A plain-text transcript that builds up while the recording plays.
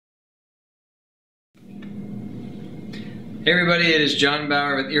Hey everybody, it is John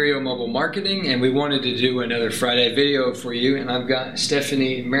Bower with IRIO Mobile Marketing, and we wanted to do another Friday video for you, and I've got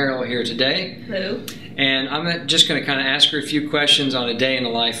Stephanie Merrill here today. Hello. And I'm just going to kind of ask her a few questions on a day in the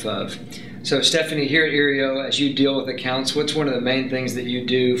life of. So Stephanie, here at IRIO, as you deal with accounts, what's one of the main things that you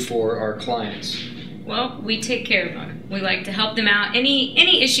do for our clients? Well, we take care of them. We like to help them out.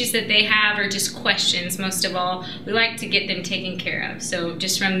 Any issues that they have or just questions, most of all, we like to get them taken care of. So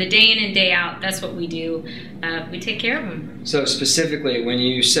just from the day in and day out, that's what we do. We take care of them. So specifically, when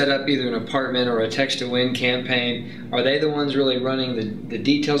you set up either an apartment or a text-to-win campaign, are they the ones really running the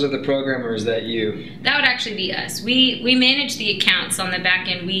details of the program, or is that you? That would actually be us. We manage the accounts on the back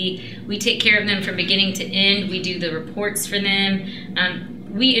end. We take care of them from beginning to end. We do the reports for them.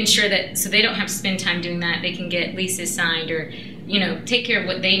 We ensure that so they don't have to spend time doing that. They can get leases signed or, take care of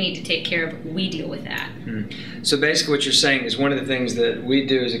what they need to take care of. We deal with that. So basically what you're saying is one of the things that we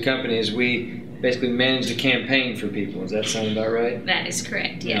do as a company is we basically manage the campaign for people. Does that sound about right? That is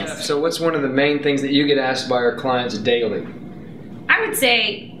correct, yes. Yeah. So what's one of the main things that you get asked by our clients daily? I would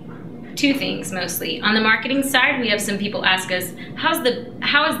say two things mostly. On the marketing side, we have some people ask us, how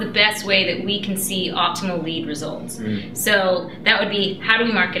is the best way that we can see optimal lead results? So that would be, how do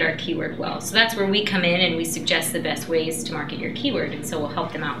we market our keyword well? So that's where we come in and we suggest the best ways to market your keyword, and so we'll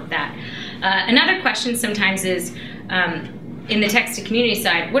help them out with that. Another question sometimes is, in the text to community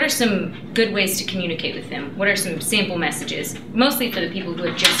side, what are some good ways to communicate with them? What are some sample messages? Mostly for the people who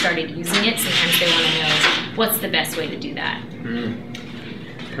have just started using it, sometimes they want to know what's the best way to do that.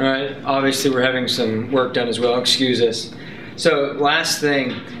 All right, obviously we're having some work done as well, excuse us. So last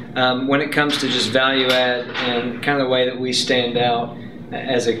thing, when it comes to just value add and kind of the way that we stand out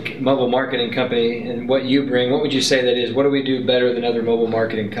as a mobile marketing company and what you bring, what would you say that is? What do we do better than other mobile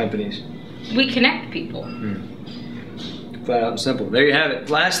marketing companies? We connect people. Flat out and simple. There you have it.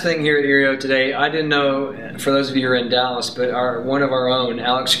 Last thing here at IRIO today, I didn't know, for those of you who are in Dallas, but one of our own,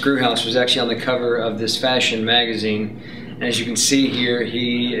 Alex Grewhouse, was actually on the cover of this fashion magazine. And as you can see here,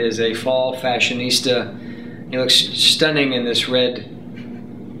 he is a fall fashionista. He looks stunning in this red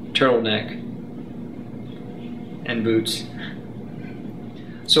turtleneck and boots.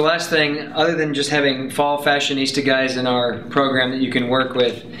 So last thing, other than just having fall fashionista guys in our program that you can work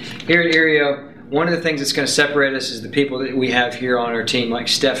with, here at IRIO, one of the things that's going to separate us is the people that we have here on our team, like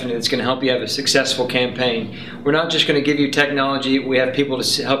Stephanie, that's going to help you have a successful campaign. We're not just going to give you technology, we have people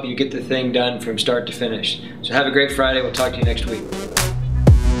to help you get the thing done from start to finish. So have a great Friday, we'll talk to you next week.